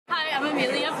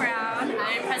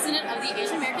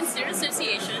American Student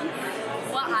Association,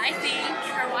 why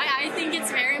I think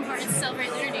it's very important to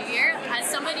celebrate Lunar New Year. As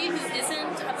somebody who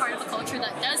isn't a part of a culture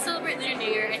that does celebrate Lunar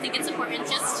New Year, I think it's important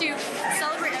just to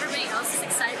celebrate everybody else's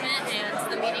excitement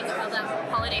and the meaning of that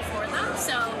holiday for them.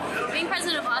 So being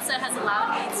president of ASA has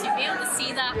allowed me to be able to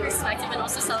see that perspective and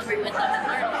also celebrate with them and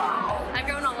learn a lot. I've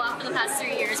grown a lot for the past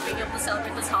 3 years being able to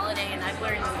celebrate this holiday, and I've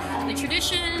learned the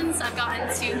traditions. I've gotten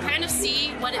to kind of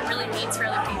see what it really means for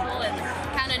other people and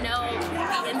kind of know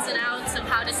the ins and outs of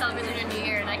how to celebrate Lunar New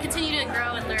Year, and I continue to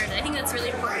grow and learn. I think that's really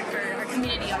important for our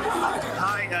community.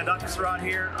 Hi, Dr. Saran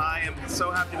here. I am so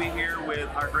happy to be here with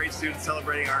our great students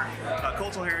celebrating our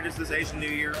cultural heritage, this Asian New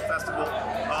Year festival.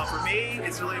 For me,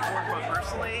 it's really important both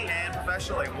personally and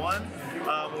professionally. One,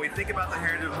 when we think about the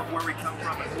heritage of where we come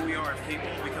from and who we are as people,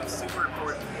 it becomes super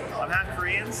important. I'm half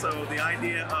Korean, so the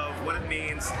idea of what it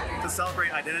means to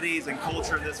celebrate identities and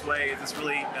culture in this way is just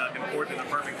really important and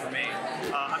affirming for me.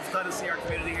 I'm glad to see our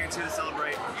community here too to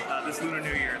celebrate this Lunar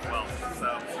New Year as well.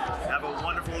 So have a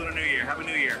wonderful Lunar New Year. Happy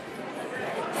New Year.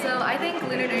 So I think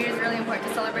Lunar New Year is really important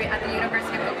to celebrate at the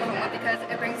University of Oklahoma because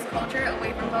it brings culture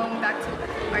away from home back to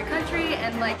our country,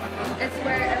 and like it's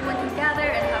where everyone can gather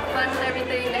and have fun with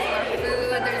everything. There's a lot of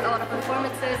food, there's a lot of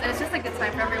performances, and it's just a good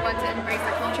time for everyone to embrace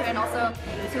their culture and also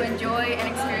to enjoy and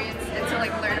experience and to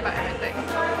like learn about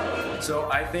everything. So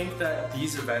I think that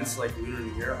these events like Lunar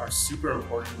New Year are super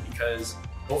important because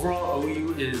overall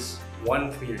OU is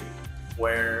one community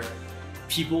where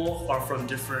people are from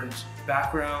different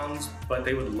backgrounds, but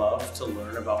they would love to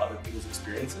learn about other people's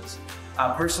experiences.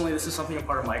 Personally, this is something a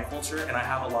part of my culture, and I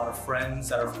have a lot of friends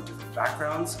that are from different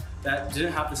backgrounds that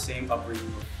didn't have the same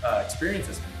upbringing experience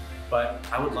as me, but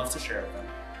I would love to share with them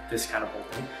this kind of whole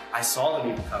thing. I saw them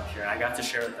even come here, and I got to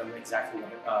share with them exactly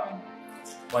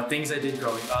what things I did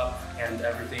growing up and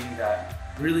everything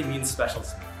that really means special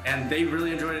to me. And they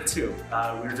really enjoyed it too.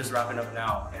 We were just wrapping up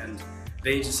now, and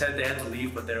they just said they had to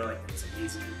leave, but they were like, it was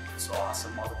amazing, it was so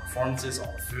awesome, all the performances,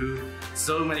 all the food,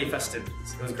 so many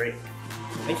festivities. It was great.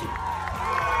 Thank you.